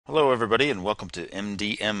Hello everybody and welcome to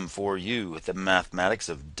MDM4U, the Mathematics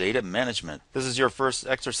of Data Management. This is your first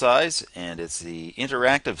exercise and it's the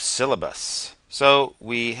interactive syllabus. So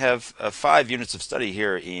we have 5 units of study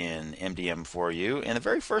here in MDM4U, and the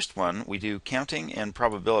very first one we do counting and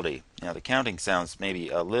probability. Now the counting sounds maybe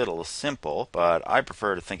a little simple, but I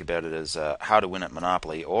prefer to think about it as how to win at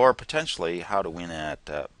Monopoly or potentially how to win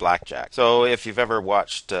at Blackjack. So if you've ever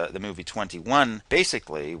watched the movie 21,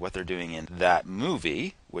 basically what they're doing in that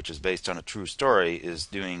movie, which is based on a true story, is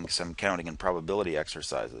doing some counting and probability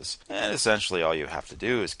exercises. And essentially all you have to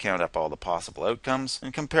do is count up all the possible outcomes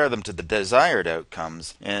and compare them to the desired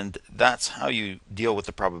outcomes, and that's how you deal with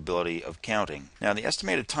the probability of counting. Now the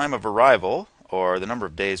estimated time of arrival, or the number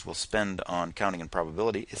of days we'll spend on counting and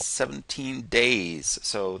probability, is 17 days.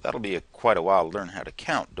 So that'll be quite a while to learn how to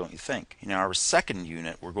count, don't you think? In our second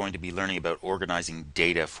unit, we're going to be learning about organizing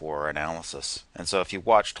data for analysis. And so if you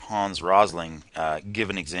watched Hans Rosling give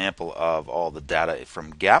an example of all the data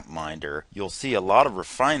from Gapminder, you'll see a lot of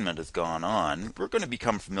refinement has gone on. We're going to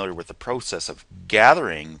become familiar with the process of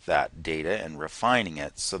gathering that data and refining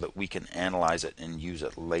it so that we can analyze it and use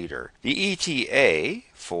it later. The ETA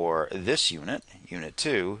for this unit, Unit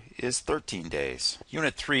 2, is 13 days.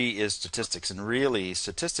 Unit 3 is statistics, and really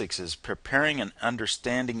statistics is preparing and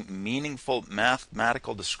understanding meaningful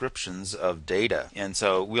mathematical descriptions of data. And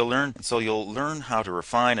so you'll learn how to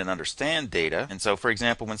refine and understand data. And so for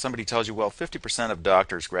example, when somebody tells you, well, 50% of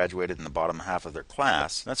doctors graduated in the bottom half of their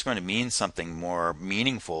class, that's going to mean something more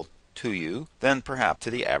meaningful to you than perhaps to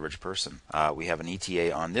the average person. We have an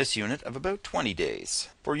ETA on this unit of about 20 days.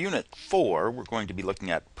 For Unit 4, we're going to be looking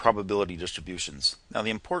at probability distributions. Now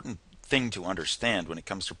the important thing to understand when it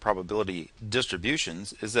comes to probability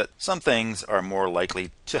distributions is that some things are more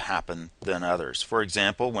likely to happen than others. For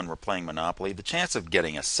example, when we're playing Monopoly, the chance of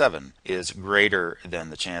getting a 7 is greater than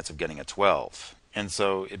the chance of getting a 12. And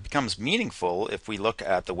so it becomes meaningful if we look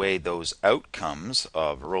at the way those outcomes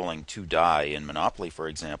of rolling 2 die in Monopoly, for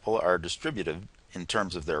example, are distributed in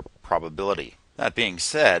terms of their probability. That being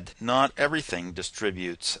said, not everything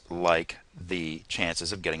distributes like the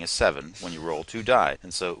chances of getting a 7 when you roll 2 die.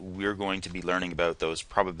 And so we're going to be learning about those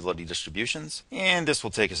probability distributions, and this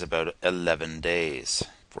will take us about 11 days.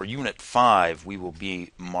 For Unit 5, we will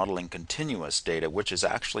be modeling continuous data, which is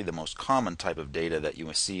actually the most common type of data that you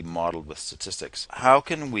see modeled with statistics. How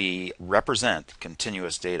can we represent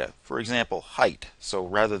continuous data? For example, height. So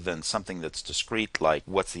rather than something that's discrete, like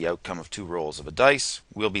what's the outcome of 2 rolls of a dice,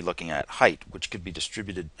 we'll be looking at height, which could be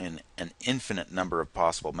distributed in an infinite number of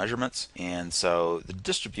possible measurements. And so the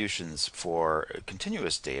distributions for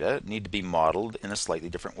continuous data need to be modeled in a slightly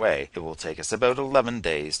different way. It will take us about 11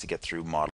 days to get through modeling